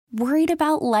Worried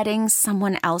about letting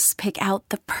someone else pick out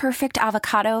the perfect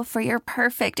avocado for your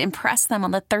perfect impress them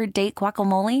on the third date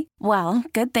guacamole? Well,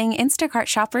 good thing Instacart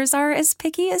shoppers are as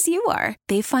picky as you are.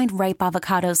 They find ripe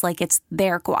avocados like it's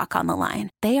their guac on the line.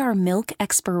 They are milk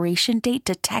expiration date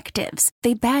detectives.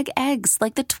 They bag eggs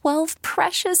like the 12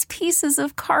 precious pieces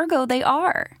of cargo they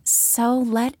are. So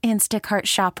let Instacart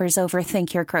shoppers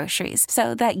overthink your groceries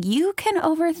so that you can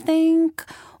overthink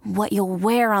what you'll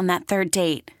wear on that third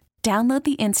date. Download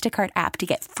the Instacart app to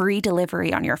get free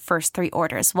delivery on your first 3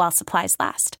 orders while supplies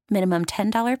last. Minimum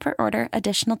 $10 per order.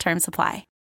 Additional terms apply.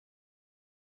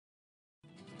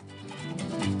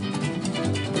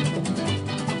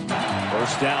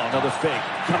 First down, another fake.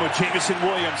 Come with Jamison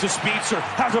Williams, the speedster,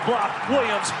 has a block.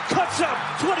 Williams cuts up,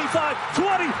 25,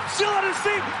 20, still on his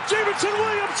feet. Jamison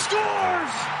Williams scores!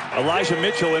 Elijah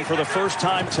Mitchell in for the first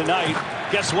time tonight.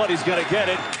 Guess what? He's going to get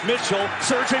it. Mitchell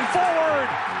surging forward.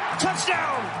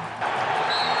 Touchdown!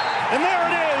 And there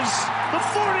it is. The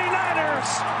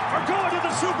 49ers are going to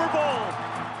the Super Bowl.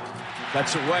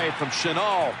 That's away from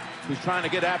Chenal, who's trying to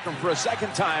get after him for a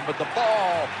second time, but the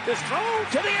ball is thrown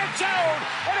to the end zone,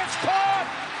 and it's caught.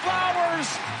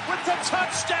 Flowers with the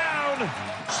touchdown.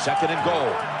 Second and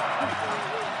goal.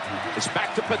 It's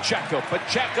back to Pacheco.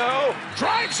 Pacheco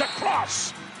drives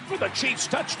across for the Chiefs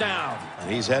touchdown.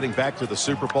 And he's heading back to the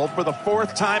Super Bowl for the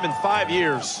 4th time in 5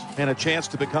 years, and a chance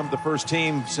to become the first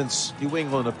team since New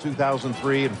England of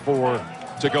 2003 and 4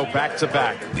 to go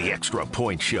back-to-back. The Extra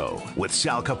Point Show with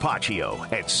Sal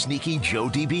Capaccio and Sneaky Joe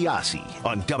DiBiase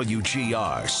on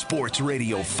WGR Sports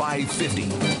Radio 550.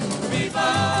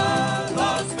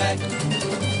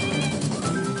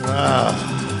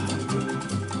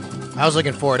 I was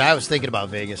looking forward. I was thinking about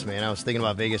Vegas, man. I was thinking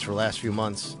about Vegas for the last few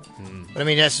months. But, I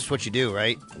mean, that's just what you do,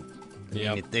 right?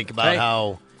 Yeah. You think about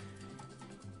how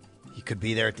you could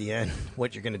be there at the end,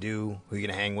 what you're going to do, who you're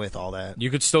going to hang with, all that. You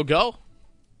could still go.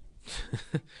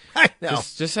 I know.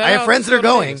 Just I have friends that are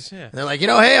going. Yeah. And they're like,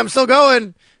 hey, I'm still going.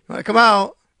 You want to come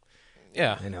out?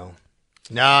 Yeah. I know.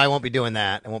 No, I won't be doing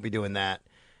that.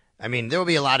 I mean, there will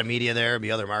be a lot of media there. There'll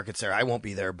be other markets there. I won't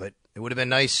be there, but it would have been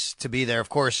nice to be there. Of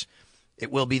course,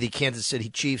 it will be the Kansas City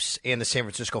Chiefs and the San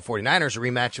Francisco 49ers, a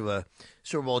rematch of a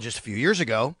Super Bowl just a few years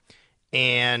ago.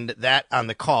 And that on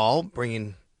the call,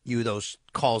 bringing you those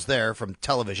calls there from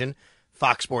television,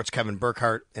 Fox Sports' Kevin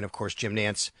Burkhardt, and, of course, Jim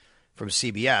Nantz from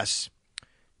CBS.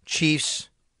 Chiefs,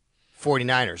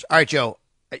 49ers. All right, Joe,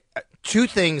 2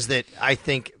 things that I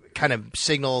think kind of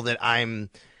signal that I'm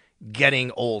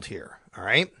getting old here, all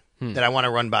right, that I want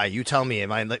to run by. You tell me,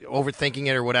 am I overthinking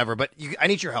it or whatever, but I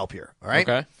need your help here, all right?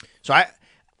 Okay. So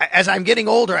as I'm getting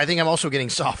older, I think I'm also getting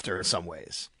softer in some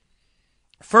ways.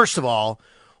 First of all,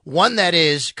 one that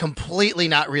is completely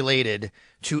not related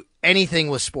to anything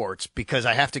with sports, because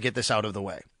I have to get this out of the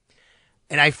way.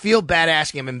 And I feel bad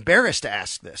asking. I'm embarrassed to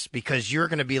ask this because you're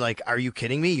going to be like, are you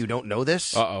kidding me? You don't know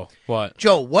this? Uh-oh. What?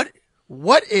 Joe, what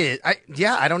is –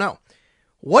 I don't know.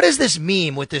 What is this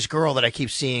meme with this girl that I keep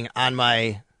seeing on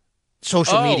my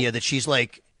social media that she's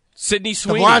like – Sydney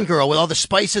Sweeney. The blonde girl with all the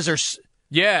spices are –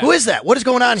 Yeah. Who is that? What is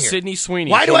going on here? Sydney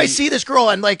Sweeney. Why do I see this girl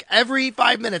on like every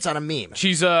 5 minutes on a meme?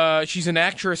 She's an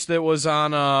actress that was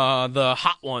on the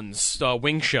Hot Ones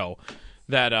Wing show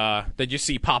that you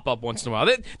see pop up once in a while.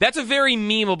 That's a very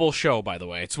memeable show, by the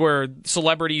way. It's where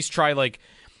celebrities try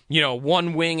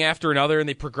one wing after another, and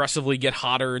they progressively get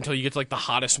hotter until you get to like the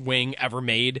hottest wing ever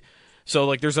made. So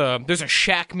like there's a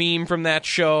Shaq meme from that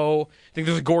show. I think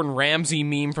there's a Gordon Ramsay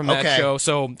meme from that show.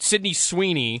 So Sydney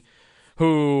Sweeney,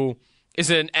 who is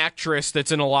an actress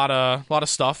that's in a lot of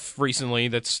stuff recently.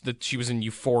 That she was in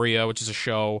Euphoria, which is a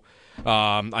show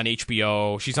on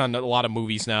HBO. She's on a lot of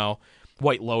movies now.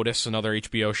 White Lotus, another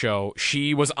HBO show.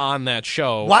 She was on that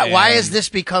show. Why has this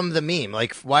become the meme?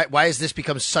 Like, why has this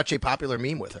become such a popular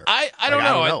meme with her? I don't know.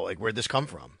 I don't know. Like, where'd this come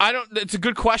from? It's a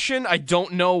good question. I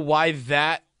don't know why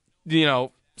that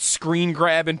screen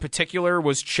grab in particular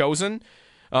was chosen.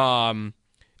 I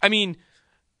mean,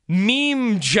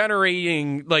 meme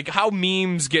generating, like how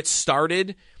memes get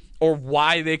started or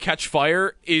why they catch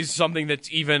fire is something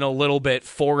that's even a little bit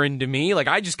foreign to me. Like,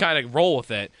 I just kind of roll with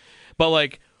it. But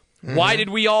like, why did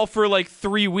we all for like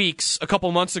 3 weeks a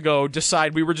couple months ago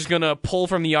decide we were just going to pull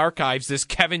from the archives this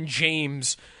Kevin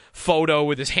James photo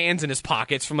with his hands in his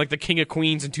pockets from like the King of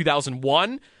Queens in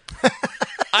 2001?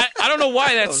 I don't know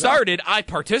why that started. I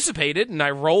participated and I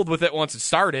rolled with it once it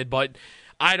started, but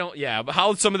I don't. Yeah, but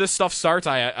how some of this stuff starts,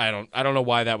 I don't know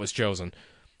why that was chosen.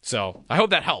 So I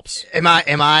hope that helps. Am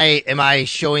I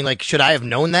showing like should I have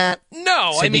known that?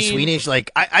 No, Sydney Sweeney's like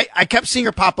I kept seeing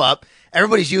her pop up.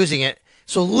 Everybody's using it.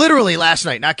 So literally last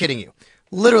night, not kidding you,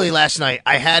 literally last night,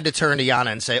 I had to turn to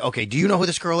Yana and say, okay, do you know who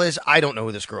this girl is? I don't know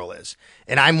who this girl is.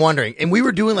 And I'm wondering. And we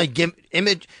were doing like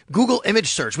Google image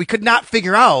search. We could not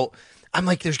figure out. I'm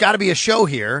like, there's got to be a show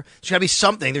here. There's got to be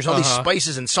something. There's all these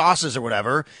spices and sauces or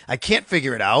whatever. I can't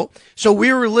figure it out. So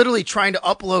we were literally trying to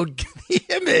upload the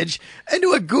image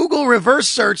into a Google reverse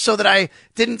search so that I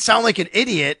didn't sound like an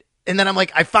idiot. And then I'm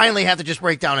like, I finally have to just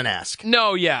break down and ask.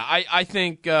 No, yeah, I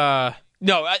think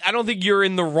no, I don't think you're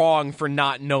in the wrong for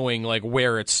not knowing like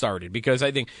where it started, because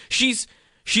I think she's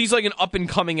like an up and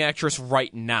coming actress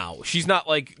right now. She's not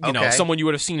like you know someone you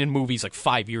would have seen in movies like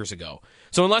 5 years ago.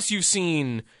 So unless you've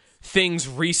seen things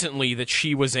recently that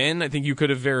she was in, I think you could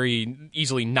have very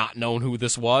easily not known who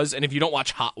this was. And if you don't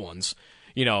watch Hot Ones,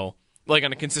 you know, like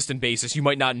on a consistent basis, you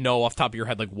might not know off the top of your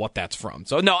head like what that's from.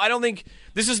 So no, I don't think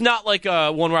this is not like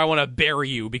one where I want to bury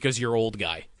you because you're old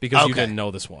guy, because you didn't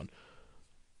know this one.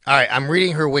 All right, I'm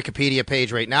reading her Wikipedia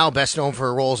page right now. Best known for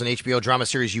her roles in HBO drama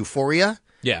series Euphoria.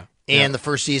 Yeah. And the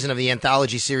first season of the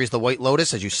anthology series The White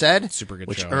Lotus, as you said. Super good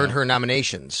which show, earned her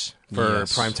nominations for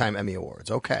Primetime Emmy Awards.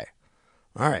 Okay.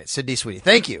 All right, Sydney Sweeney.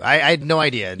 Thank you. I had no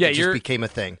idea. Yeah, it just became a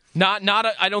thing.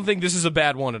 I don't think this is a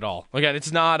bad one at all. Again,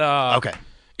 it's not okay.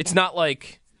 It's not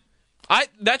like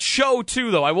that show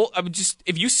too though. I would just,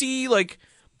 if you see like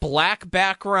black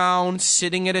background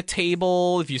sitting at a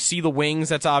table, if you see the wings,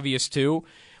 that's obvious too.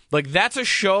 Like that's a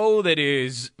show that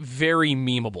is very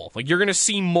memeable. Like you're going to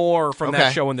see more from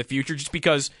that show in the future, just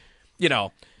because, you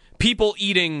know, people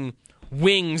eating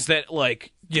wings that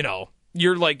like, you know,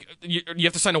 you're like you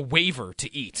have to sign a waiver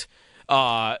to eat.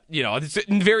 You know, it's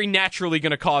very naturally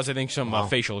going to cause, I think, some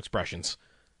facial expressions.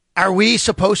 Are we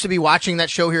supposed to be watching that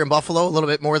show here in Buffalo a little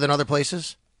bit more than other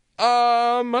places?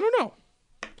 I don't know.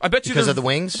 I bet you because of the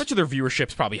wings. I bet you their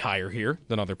viewership's probably higher here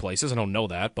than other places. I don't know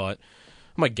that, but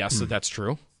I might guess that that's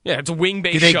true. Yeah, it's a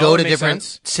wing-based show. Do they go to different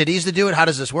cities to do it? How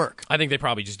does this work? I think they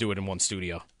probably just do it in one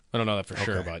studio. I don't know that for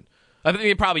sure, but I think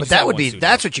they probably. But just that would be studio.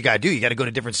 That's what you got to do. You got to go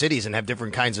to different cities and have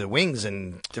different kinds of wings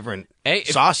and different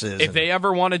sauces. If they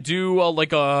ever want to do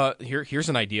here's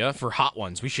an idea for Hot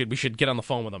Ones. We should get on the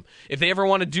phone with them. If they ever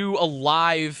want to do a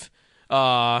live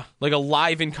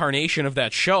incarnation of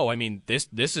that show, I mean this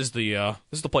is the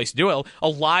place to do it. A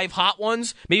live Hot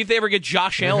Ones. Maybe if they ever get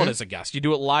Josh Allen as a guest, you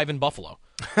do it live in Buffalo.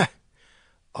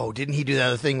 Oh, didn't he do that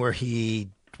other thing where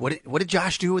what did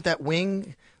Josh do with that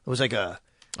wing? It was like I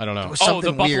don't know. It was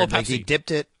something the Buffalo weird. Pepsi. Like he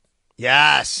dipped it.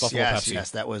 Yes, Buffalo Pepsi.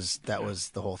 Yes. That was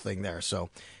the whole thing there. So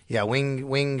yeah,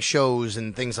 wing shows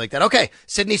and things like that. Okay,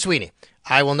 Sydney Sweeney.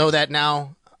 I will know that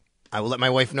now. I will let my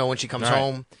wife know when she comes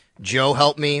home. Joe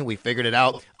helped me. We figured it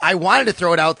out. I wanted to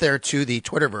throw it out there to the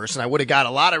Twitterverse, and I would have got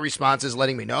a lot of responses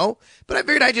letting me know. But I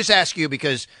figured I'd just ask you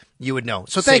because you would know.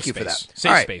 So thank you for that.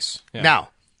 Safe space. Yeah. Now.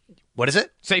 What is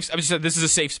it? Safe. I just said this is a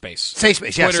safe space. Safe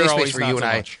space, yeah. Twitter, safe space for you and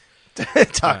I to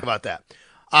talk about that.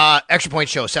 Extra Point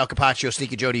Show, Sal Capaccio,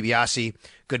 Sneaky Joe DiBiase.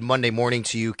 Good Monday morning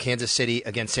to you. Kansas City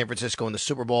against San Francisco in the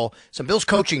Super Bowl. Some Bills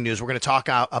coaching news we're going to talk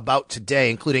about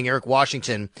today, including Eric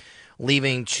Washington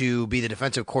leaving to be the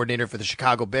defensive coordinator for the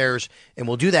Chicago Bears. And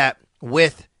we'll do that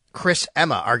with Chris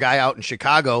Emma, our guy out in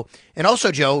Chicago. And also,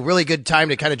 Joe, really good time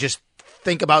to kind of just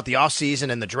think about the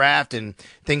offseason and the draft and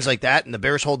things like that. And the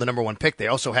Bears hold the number one pick. They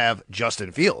also have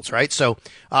Justin Fields, right? So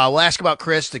we'll ask about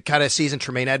Chris, the kind of season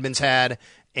Tremaine Edmonds had,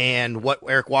 and what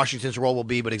Eric Washington's role will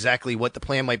be, but exactly what the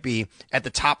plan might be at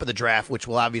the top of the draft, which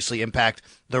will obviously impact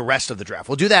the rest of the draft.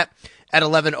 We'll do that at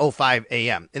 11:05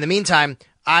 a.m. In the meantime,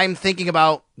 I'm thinking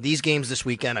about these games this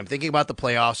weekend. I'm thinking about the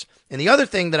playoffs. And the other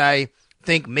thing that I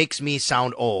think makes me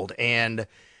sound old, and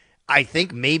I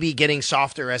think maybe getting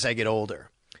softer as I get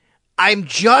older, I'm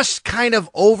just kind of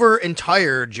over and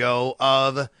tired, Joe,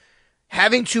 of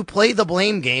having to play the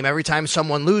blame game every time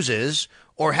someone loses,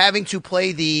 or having to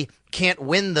play the can't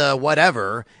win the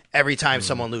whatever every time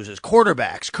someone loses.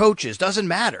 Quarterbacks, coaches, doesn't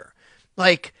matter.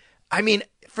 Like, I mean,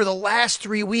 for the last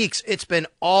 3 weeks, it's been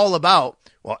all about,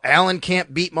 well, Allen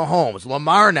can't beat Mahomes.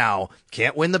 Lamar now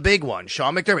can't win the big one.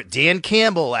 Sean McDermott, Dan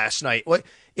Campbell last night. What?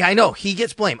 Yeah, I know, he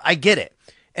gets blamed. I get it.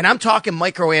 And I'm talking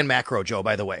micro and macro, Joe,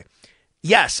 by the way.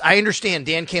 Yes, I understand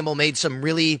Dan Campbell made some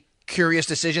really curious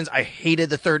decisions. I hated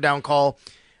the third down call.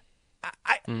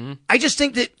 I just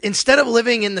think that instead of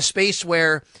living in the space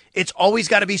where it's always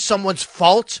got to be someone's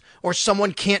fault or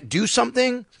someone can't do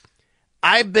something,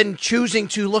 I've been choosing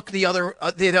to look the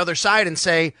other side and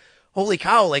say, holy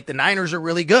cow, like the Niners are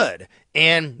really good.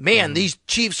 And man, these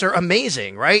Chiefs are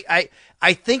amazing, right?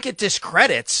 I think it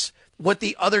discredits what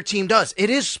the other team does.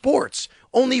 It is sports.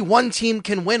 Only one team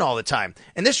can win all the time.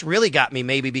 And this really got me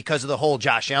maybe because of the whole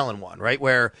Josh Allen one, right?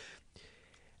 Where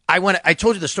I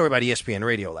told you the story about ESPN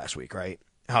Radio last week, right?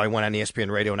 How I went on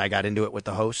ESPN Radio and I got into it with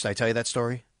the host. Did I tell you that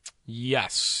story?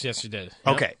 Yes, you did.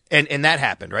 Yep. Okay, and that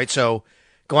happened, right? So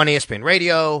go on ESPN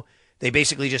Radio. They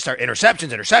basically just start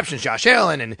interceptions, Josh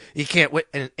Allen, and he can't win.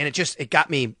 And it got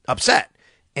me upset.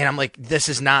 And I'm like, this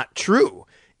is not true.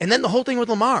 And then the whole thing with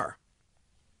Lamar.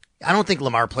 I don't think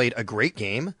Lamar played a great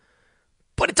game,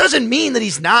 but it doesn't mean that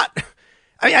he's not.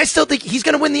 I mean, I still think he's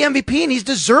going to win the MVP, and he's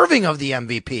deserving of the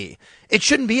MVP. It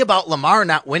shouldn't be about Lamar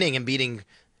not winning and beating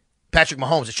Patrick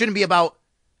Mahomes. It shouldn't be about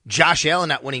Josh Allen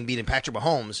not winning and beating Patrick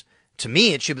Mahomes. To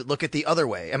me, it should look at the other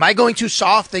way. Am I going too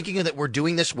soft thinking that we're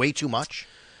doing this way too much?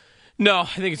 No, I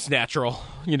think it's natural,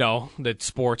 that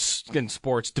sports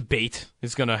debate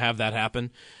is going to have that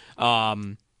happen.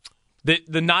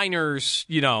 The Niners,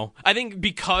 I think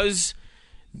because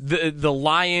the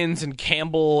Lions and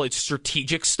Campbell, it's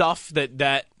strategic stuff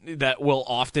that will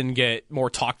often get more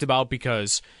talked about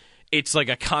because it's like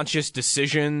a conscious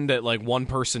decision that like one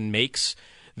person makes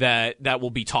that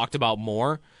will be talked about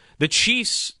more. The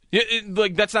Chiefs,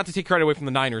 that's not to take credit away from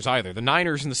the Niners either. The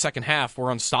Niners in the second half were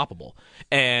unstoppable,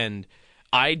 and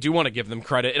I do want to give them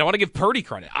credit, and I want to give Purdy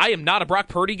credit. I am not a Brock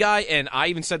Purdy guy, and I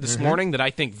even said this morning that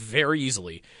I think very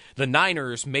easily the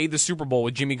Niners made the Super Bowl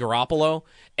with Jimmy Garoppolo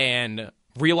and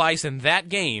realized in that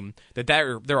game that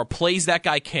there are plays that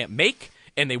guy can't make,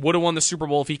 and they would have won the Super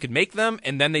Bowl if he could make them,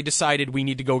 and then they decided we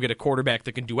need to go get a quarterback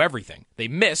that can do everything. They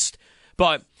missed,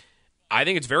 but I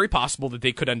think it's very possible that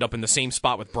they could end up in the same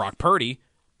spot with Brock Purdy,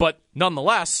 but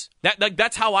nonetheless,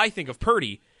 that's how I think of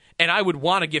Purdy, and I would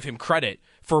want to give him credit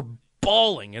for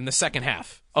balling in the second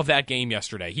half of that game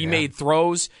yesterday. He made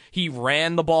throws. He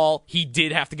ran the ball. He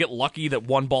did have to get lucky that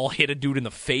one ball hit a dude in the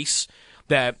face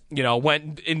that,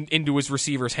 went into his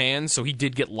receiver's hands, so he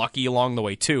did get lucky along the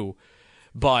way too.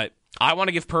 But I want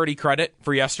to give Purdy credit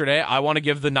for yesterday. I want to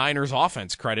give the Niners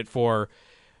offense credit for,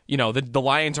 the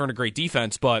Lions aren't a great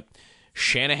defense, but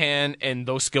Shanahan and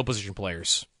those skill position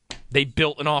players, they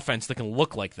built an offense that can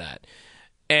look like that.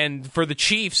 And for the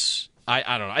Chiefs,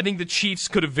 I don't know. I think the Chiefs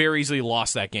could have very easily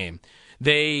lost that game.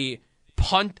 They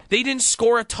didn't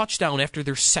score a touchdown after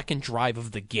their second drive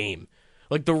of the game.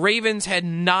 Like the Ravens had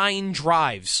 9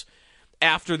 drives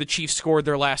after the Chiefs scored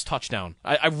their last touchdown.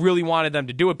 I really wanted them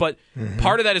to do it, but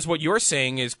part of that is what you're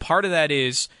saying is part of that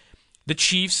is the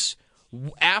Chiefs,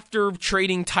 after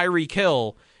trading Tyreek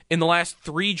Hill in the last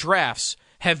 3 drafts,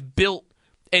 have built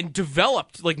and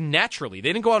developed like naturally.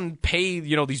 They didn't go out and pay,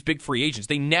 these big free agents.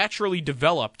 They naturally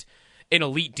developed an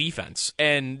elite defense.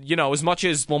 And, as much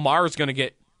as Lamar is going to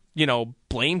get,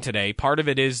 blamed today, part of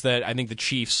it is that I think the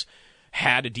Chiefs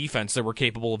had a defense that were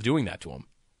capable of doing that to him.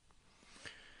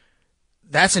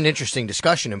 That's an interesting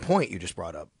discussion and point you just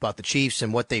brought up about the Chiefs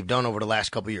and what they've done over the last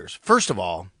couple of years. First of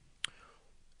all,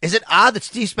 is it odd that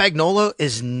Steve Spagnuolo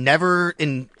is never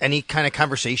in any kind of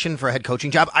conversation for a head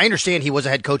coaching job? I understand he was a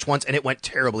head coach once and it went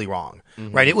terribly wrong,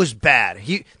 right? It was bad.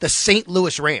 The St.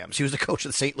 Louis Rams, he was the coach of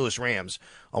the St. Louis Rams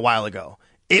a while ago.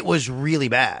 It was really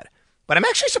bad. But I'm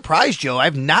actually surprised, Joe.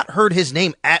 I've not heard his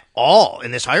name at all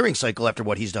in this hiring cycle after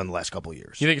what he's done the last couple of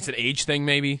years. You think it's an age thing,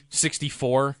 maybe?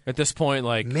 64 at this point?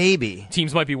 Like maybe.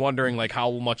 Teams might be wondering, like,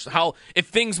 if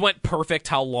things went perfect,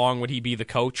 how long would he be the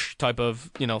coach type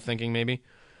of, thinking maybe?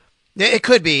 It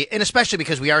could be, and especially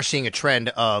because we are seeing a trend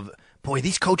of,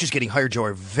 these coaches getting hired, Joe,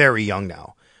 are very young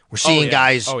now. We're seeing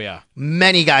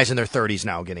many guys in their 30s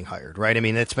now getting hired, right? I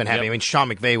mean, it's been happening. Yep. I mean, Sean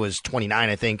McVay was 29,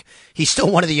 I think. He's still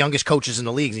one of the youngest coaches in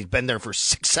the league. He's been there for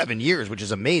 6-7 years, which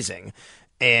is amazing.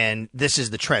 And this is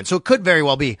the trend. So it could very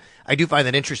well be. I do find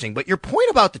that interesting. But your point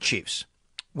about the Chiefs,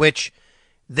 which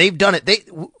they've done it.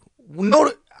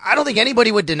 I don't think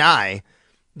anybody would deny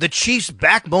the Chiefs'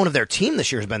 backbone of their team this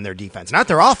year has been their defense, not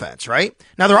their offense, right?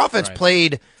 Now, their offense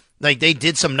played like they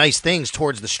did some nice things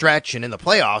towards the stretch and in the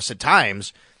playoffs at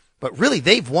times. But really,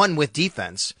 they've won with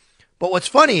defense. But what's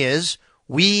funny is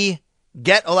we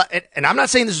get a lot, and I'm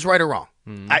not saying this is right or wrong.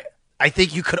 I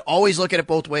think you could always look at it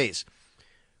both ways.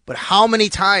 But how many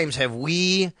times have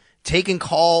we taken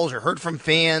calls or heard from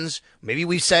fans, maybe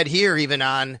we've said here even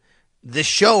on this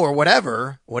show or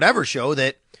whatever show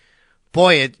that,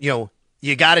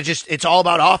 you got to it's all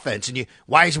about offense. And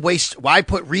why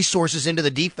put resources into the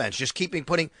defense? Just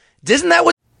putting, isn't that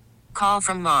what? Call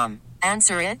from mom.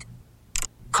 Answer it.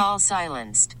 Call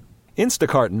silenced.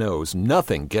 Instacart knows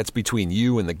nothing gets between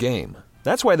you and the game.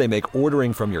 That's why they make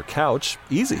ordering from your couch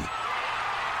easy.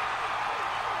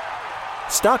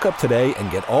 Stock up today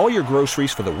and get all your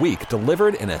groceries for the week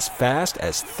delivered in as fast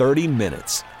as 30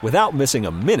 minutes without missing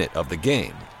a minute of the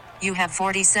game. You have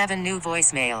 47 new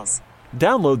voicemails.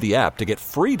 Download the app to get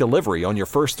free delivery on your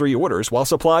first 3 orders while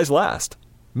supplies last.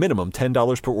 Minimum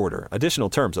 $10 per order. Additional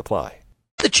terms apply.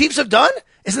 The Chiefs have done?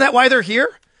 Isn't that why they're here?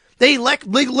 They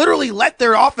literally let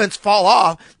their offense fall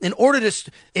off in order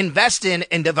to invest in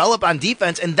and develop on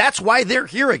defense, and that's why they're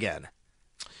here again.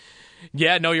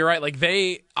 Yeah, no, you're right. Like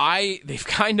they've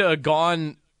kind of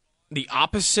gone the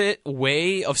opposite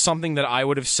way of something that I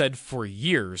would have said for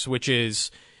years, which is,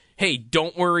 hey,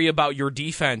 don't worry about your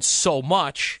defense so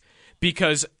much,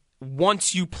 because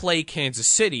once you play Kansas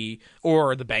City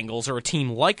or the Bengals or a team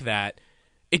like that,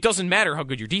 it doesn't matter how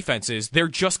good your defense is. They're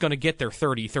just going to get their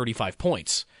 30, 35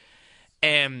 points.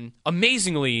 And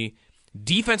amazingly,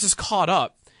 defense is caught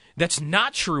up. That's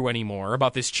not true anymore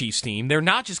about this Chiefs team. They're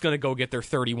not just going to go get their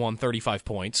 31, 35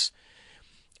 points,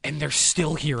 and they're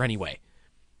still here anyway.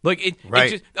 Like it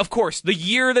just, of course, the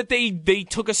year that they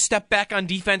took a step back on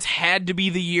defense had to be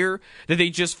the year that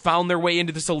they just found their way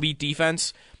into this elite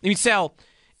defense. I mean, Sal,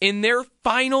 in their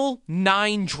final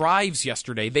 9 drives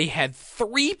yesterday, they had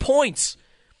 3 points,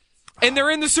 and they're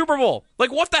in the Super Bowl.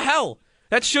 Like, what the hell?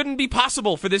 That shouldn't be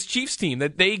possible for this Chiefs team,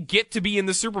 that they get to be in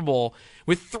the Super Bowl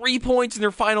with 3 points in their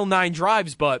final 9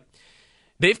 drives, but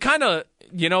they've kind of,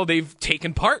 they've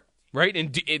taken part, right?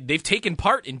 And they've taken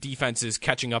part in defenses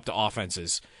catching up to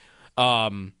offenses.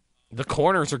 The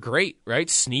corners are great, right?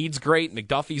 Snead's great,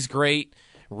 McDuffie's great,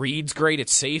 Reed's great at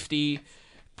safety.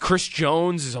 Chris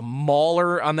Jones is a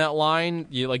mauler on that line.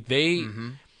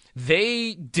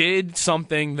 They did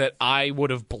something that I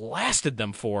would have blasted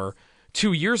them for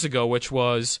 2 years ago, which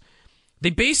was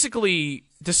they basically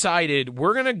decided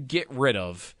we're going to get rid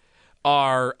of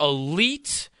our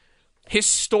elite,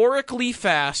 historically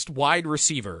fast wide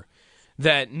receiver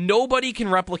that nobody can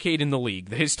replicate in the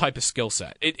league, his type of skill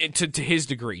set, to his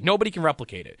degree. Nobody can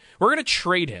replicate it. We're going to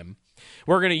trade him.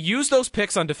 We're going to use those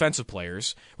picks on defensive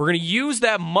players. We're going to use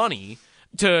that money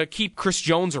to keep Chris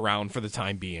Jones around for the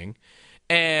time being.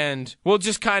 And we'll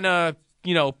just kind of,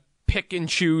 pick and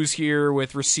choose here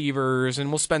with receivers, and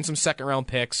we'll spend some second-round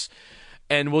picks,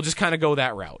 and we'll just kind of go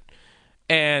that route.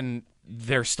 And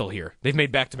they're still here. They've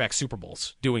made back-to-back Super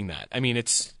Bowls doing that. I mean,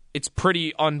 it's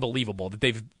pretty unbelievable that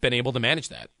they've been able to manage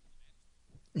that.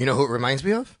 You know who it reminds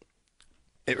me of?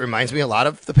 It reminds me a lot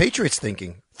of the Patriots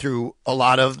thinking through a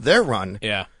lot of their run.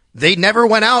 Yeah. They never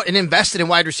went out and invested in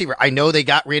wide receiver. I know they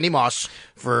got Randy Moss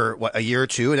for, a year or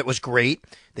two, and it was great.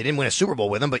 They didn't win a Super Bowl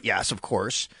with him, but yes, of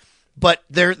course. But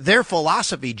their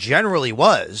philosophy generally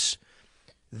was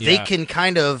they can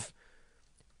kind of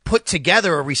put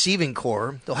together a receiving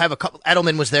core. They'll have a couple.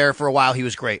 Edelman was there for a while. He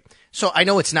was great. So I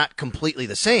know it's not completely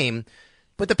the same,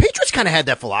 but the Patriots kind of had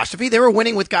that philosophy. They were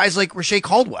winning with guys like Rashae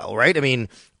Caldwell, right? I mean,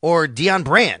 or Deion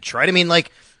Branch, right? I mean,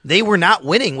 like, they were not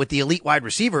winning with the elite wide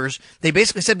receivers. They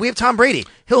basically said, we have Tom Brady.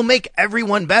 He'll make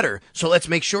everyone better. So let's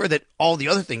make sure that all the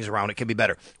other things around it can be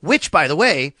better. Which, by the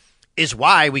way, is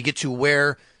why we get to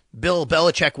where Bill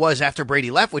Belichick was after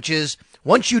Brady left, which is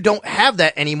once you don't have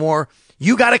that anymore,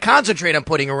 you got to concentrate on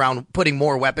putting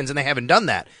more weapons, and they haven't done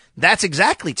that. That's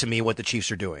exactly, to me, what the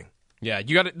Chiefs are doing. Yeah,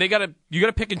 you got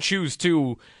to pick and choose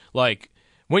too. Like,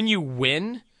 when you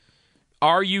win,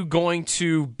 are you going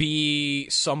to be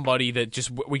somebody that just,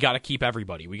 we got to keep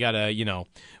everybody? We got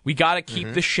to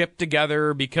keep the ship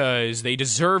together because they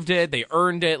deserved it, they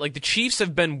earned it. Like, the Chiefs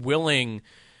have been willing.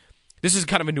 This is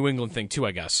kind of a New England thing too,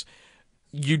 I guess.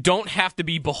 You don't have to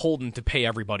be beholden to pay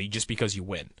everybody just because you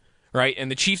win, right?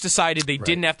 And the Chiefs decided they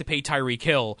didn't have to pay Tyreek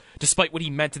Hill, despite what he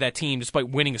meant to that team, despite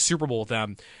winning a Super Bowl with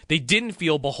them. They didn't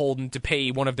feel beholden to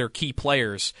pay one of their key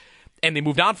players, and they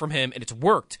moved on from him, and it's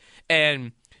worked.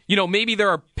 And, maybe there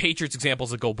are Patriots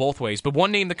examples that go both ways, but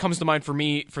one name that comes to mind for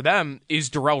them is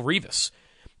Darrelle Revis.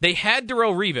 They had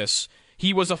Darrelle Revis.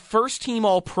 He was a first-team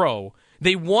All-Pro.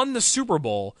 They won the Super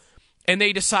Bowl, and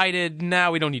they decided,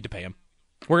 we don't need to pay him.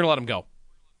 We're going to let him go.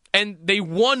 And they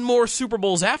won more Super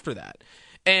Bowls after that.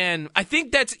 And I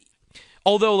think that's,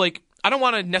 although, I don't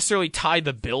want to necessarily tie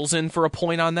the Bills in for a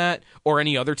point on that or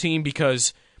any other team,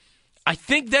 because I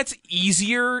think that's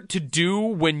easier to do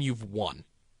when you've won,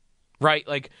 right?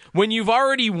 Like, when you've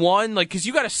already won, because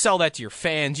you got to sell that to your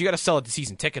fans, you got to sell it to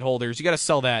season ticket holders, you got to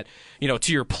sell that,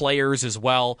 to your players as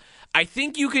well. I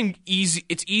think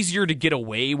it's easier to get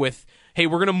away with, hey,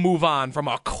 we're going to move on from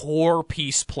a core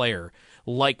piece player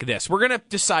like this. We're going to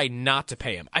decide not to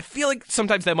pay him. I feel like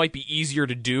sometimes that might be easier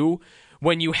to do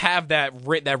when you have that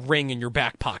ring in your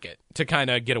back pocket to kind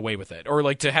of get away with it,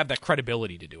 or to have that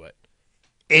credibility to do it.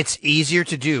 It's easier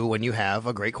to do when you have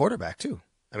a great quarterback too.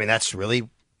 I mean, that's really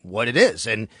what it is.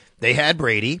 And they had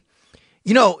Brady.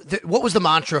 What was the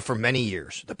mantra for many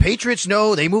years? The Patriots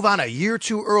know they move on a year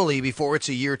too early before it's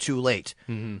a year too late.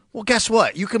 Mm-hmm. Well, guess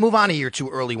what? You can move on a year too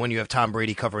early when you have Tom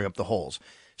Brady covering up the holes.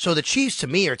 So the Chiefs, to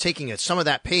me, are taking some of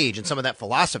that page and some of that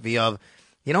philosophy of,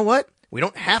 you know what? We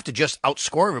don't have to just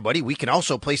outscore everybody. We can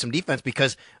also play some defense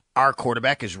because our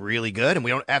quarterback is really good, and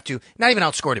we don't have to, not even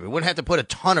outscore him. We wouldn't have to put a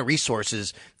ton of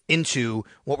resources into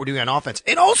what we're doing on offense.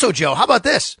 And also, Joe, how about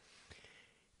this?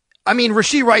 I mean,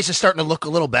 Rashee Rice is starting to look a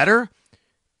little better.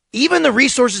 Even the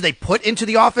resources they put into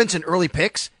the offense in early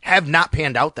picks have not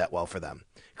panned out that well for them.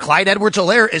 Clyde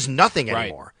Edwards-Helaire is nothing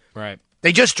anymore. Right.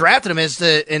 They just drafted him as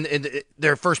in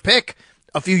their first pick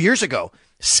a few years ago.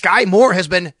 Sky Moore has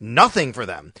been nothing for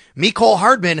them. Mecole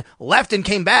Hardman left and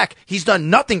came back. He's done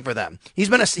nothing for them. He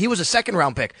was a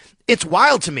second-round pick. It's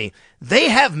wild to me. They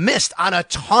have missed on a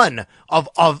ton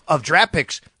of draft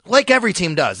picks, like every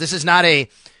team does. This is not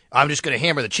I'm just going to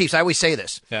hammer the Chiefs. I always say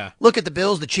this. Yeah. Look at the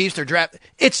Bills, the Chiefs, their draft.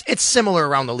 It's similar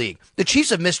around the league. The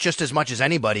Chiefs have missed just as much as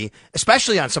anybody,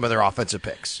 especially on some of their offensive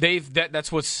picks.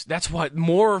 That's what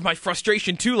more of my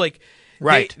frustration too. Like,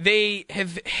 right. They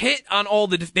have hit on all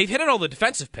the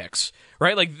defensive picks,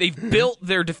 right? Like they've built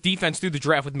their defense through the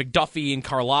draft with McDuffie and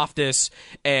Karlaftis,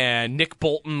 and Nick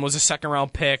Bolton was a second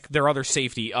round pick. Their other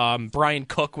safety, Brian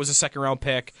Cook, was a second round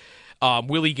pick.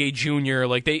 Willie Gay Jr.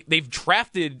 Like they've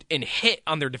drafted and hit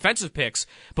on their defensive picks,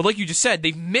 but like you just said,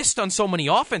 they've missed on so many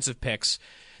offensive picks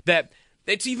that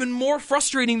it's even more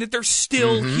frustrating that they're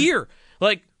still here.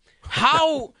 Like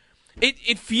how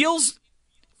it feels.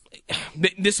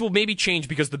 This will maybe change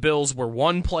because the Bills were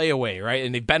one play away, right?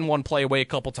 And they've been one play away a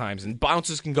couple times, and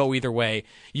bounces can go either way.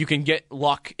 You can get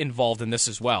luck involved in this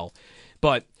as well.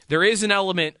 But there is an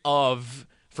element of,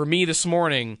 for me this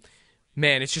morning,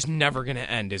 man, it's just never going to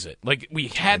end, is it? Like, we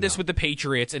had this with the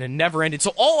Patriots, and it never ended.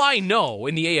 So all I know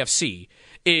in the AFC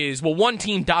is, well, one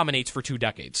team dominates for 2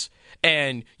 decades.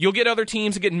 And you'll get other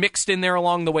teams that get mixed in there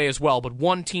along the way as well, but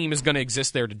one team is going to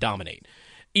exist there to dominate.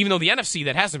 Even though the NFC,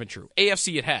 that hasn't been true.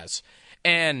 AFC, it has.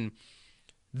 And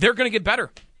they're going to get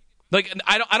better. Like,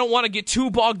 I don't want to get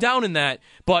too bogged down in that,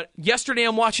 but yesterday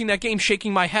I'm watching that game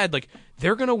shaking my head. Like,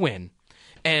 they're going to win,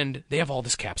 and they have all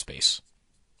this cap space.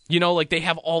 You know, like, they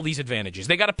have all these advantages.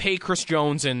 They got to pay Chris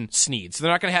Jones and Snead, so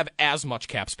they're not going to have as much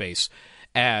cap space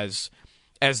as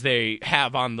they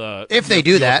have on the if they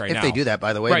do that. Right if now. they do that,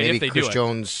 by the way, right, maybe if they Chris do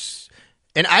Jones.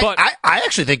 And I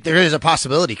actually think there is a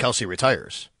possibility Kelsey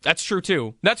retires. That's true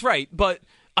too. That's right. But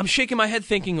I'm shaking my head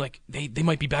thinking like they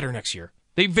might be better next year.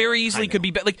 They very easily could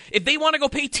be better. Like if they want to go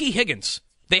pay T. Higgins,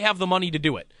 they have the money to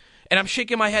do it. And I'm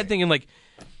shaking my head thinking like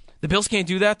the Bills can't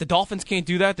do that. The Dolphins can't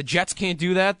do that. The Jets can't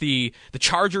do that. The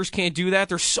Chargers can't do that.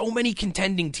 There's so many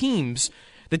contending teams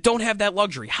that don't have that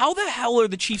luxury. How the hell are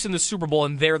the Chiefs in the Super Bowl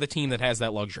and they're the team that has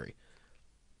that luxury?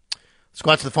 Let's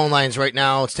go out to the phone lines right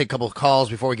now. Let's take a couple of calls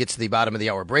before we get to the bottom of the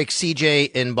hour break.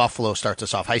 CJ in Buffalo starts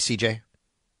us off. Hi, CJ.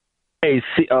 Hey,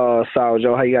 Sal,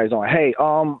 Joe, how you guys doing? Hey,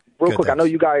 real Good, quick,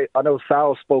 thanks. I know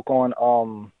Sal spoke on,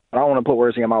 I don't want to put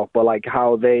words in your mouth, but like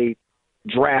how they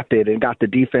drafted and got the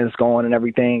defense going and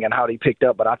everything and how they picked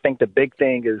up. But I think the big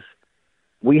thing is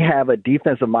we have a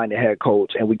defensive-minded head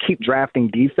coach and we keep drafting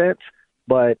defense,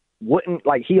 but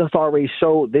he has already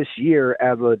showed this year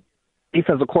as a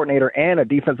defensive coordinator and a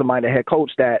defensive-minded head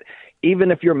coach that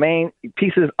even if your main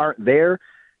pieces aren't there,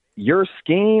 your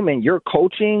scheme and your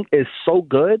coaching is so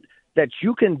good that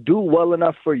you can do well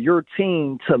enough for your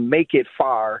team to make it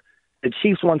far. The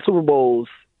Chiefs won Super Bowls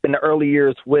in the early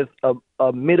years with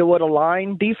a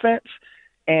middle-of-the-line defense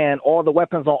and all the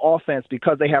weapons on offense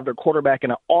because they have their quarterback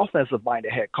and an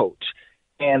offensive-minded head coach.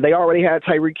 And they already had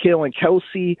Tyreek Hill and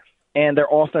Kelsey and their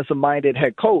offensive-minded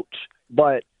head coach.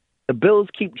 But the Bills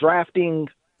keep drafting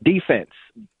defense.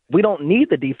 We don't need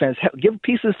the defense. Give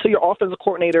pieces to your offensive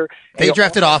coordinator. They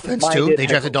drafted offense, too. They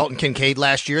drafted Dalton Kincaid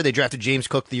last year. They drafted James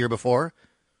Cook the year before.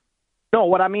 No,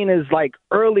 what I mean is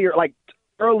early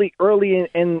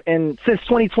in since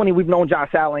 2020, we've known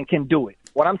Josh Allen can do it.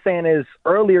 What I'm saying is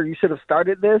earlier you should have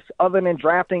started this other than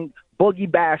drafting Boogie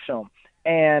Basham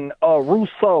and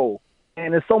Rousseau.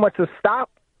 And there's so much to stop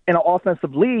in an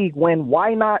offensive league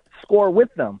why not score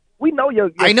with them? We know you're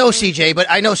I know,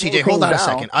 CJ. Hold on a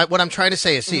second. What I'm trying to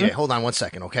say is, CJ, hold on one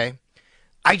second, okay?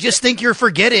 I just think you're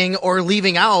forgetting or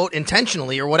leaving out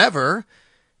intentionally or whatever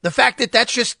the fact that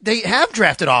that's just they have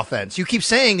drafted offense. You keep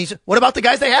saying these. What about the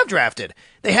guys they have drafted?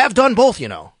 They have done both, you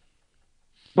know.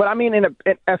 But I mean,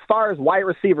 as far as wide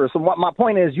receivers, so what my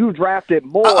point is, you drafted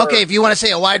more. Okay, if you want to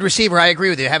say a wide receiver, I agree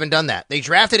with you. They haven't done that. They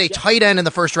drafted a tight end in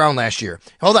the first round last year.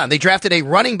 Hold on. They drafted a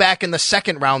running back in the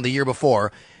second round the year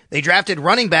before. They drafted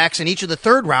running backs in each of the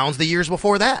third rounds the years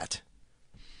before that.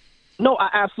 No, I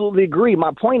absolutely agree.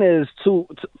 My point is to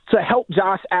help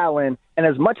Josh Allen, and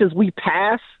as much as we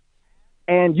pass,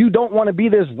 and you don't want to be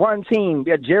this run team.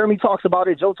 Yeah, Jeremy talks about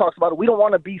it, Joe talks about it. We don't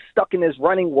want to be stuck in this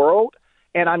running world.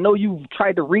 And I know you've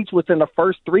tried to reach within the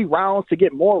first 3 rounds to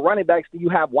get more running backs than you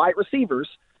have wide receivers.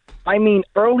 I mean,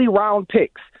 early round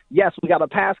picks. yes, we got a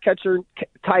pass catcher,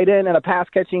 tight end, and a pass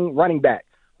catching running back.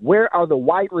 Where are the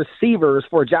wide receivers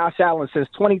for Josh Allen since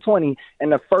 2020 in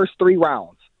the first 3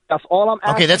 rounds? That's all I'm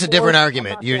asking. Okay, that's a different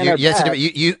argument.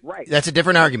 Right. That's a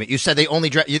different argument. You said they're only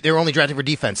drafting for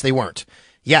defense. They weren't.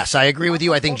 Yes, I agree with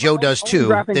you. I think Joe does too.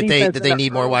 That they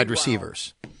need more wide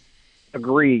receivers.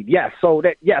 Agreed. Yes. So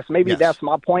maybe that's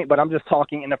my point. But I'm just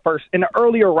talking in the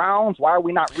earlier rounds. Why are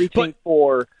we not reaching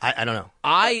for? I don't know.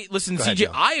 Listen, Go CJ. ahead,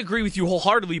 I agree with you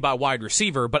wholeheartedly about wide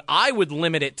receiver, but I would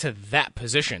limit it to that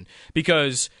position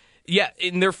because. Yeah,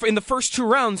 in the first 2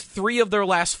 rounds, 3 of their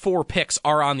last 4 picks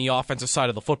are on the offensive side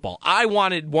of the football. I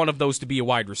wanted one of those to be a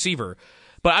wide receiver,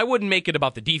 but I wouldn't make it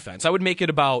about the defense. I would make it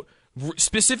about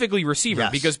specifically receiver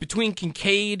because between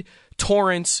Kincaid,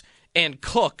 Torrance, and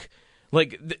Cook,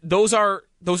 like those are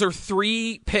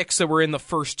 3 picks that were in the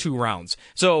first 2 rounds.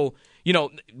 So,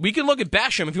 we can look at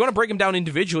Basham. If you want to break them down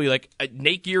individually, like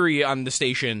Nate Geary on the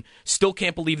station still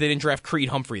can't believe they didn't draft Creed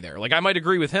Humphrey there. Like I might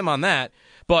agree with him on that,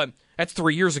 but that's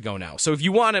 3 years ago now. So if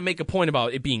you want to make a point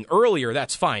about it being earlier,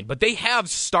 that's fine. But they have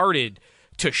started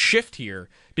to shift here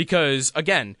because,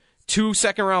 again, 2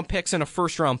 second-round picks and a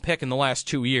first-round pick in the last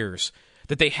 2 years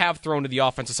that they have thrown to the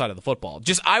offensive side of the football.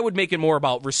 I would make it more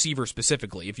about receiver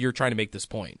specifically if you're trying to make this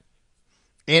point.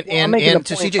 And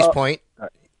to CJ's point,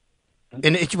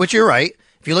 which you're right.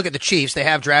 If you look at the Chiefs, they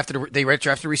drafted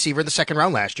a receiver in the second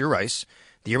round last year, Rice.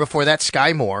 The year before that,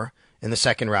 Sky Moore in the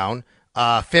second round.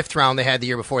 5th round they had the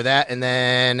year before that, and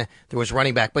then there was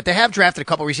running back. But they have drafted a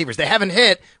couple receivers. They haven't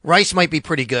hit. Rice might be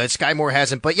pretty good. Sky Moore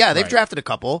hasn't. But, yeah, they've drafted a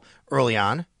couple early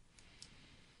on.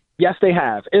 Yes, they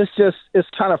have. It's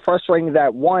kind of frustrating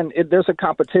that, there's a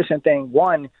competition thing.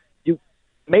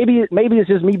 Maybe it's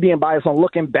just me being biased on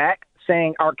looking back,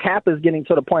 saying our cap is getting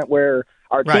to the point where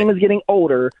our team is getting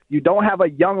older. You don't have a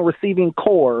young receiving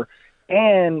core,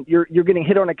 and you're getting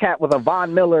hit on the cap with a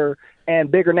Von Miller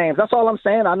and bigger names. That's all I'm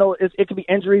saying. I know it could be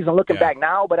injuries and looking back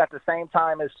now, but at the same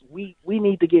time, we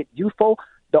need to get youthful.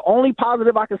 The only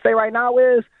positive I can say right now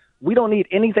is we don't need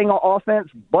anything on offense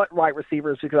but wide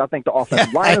receivers because I think the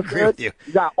offensive line is good. You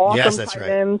got awesome tight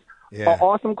ends, an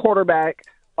awesome quarterback,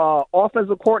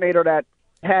 offensive coordinator that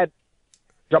had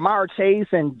Jamar Chase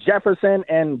and Jefferson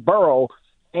and Burrow.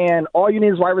 And all you need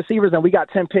is wide receivers, and we got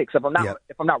 10 picks. If I'm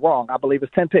not wrong, I believe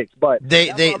it's 10 picks. But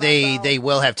they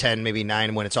will have 10, maybe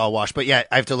 9 when it's all washed. But yeah,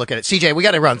 I have to look at it. CJ, we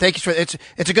got to run. Thank you for it's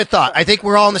a good thought. I think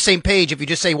we're all on the same page if you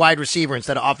just say wide receiver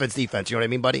instead of offense defense. You know what I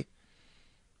mean, buddy?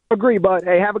 Agree, bud.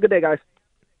 Hey, have a good day, guys.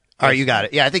 All right, you got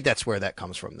it. Yeah, I think that's where that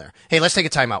comes from there. Hey, let's take a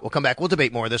timeout. We'll come back. We'll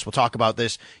debate more of this. We'll talk about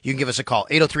this. You can give us a call,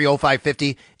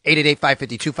 803-0550,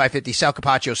 888-550-2550. Sal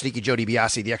Capaccio, Sneaky Joe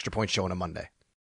DiBiase, the Extra Point Show on a Monday.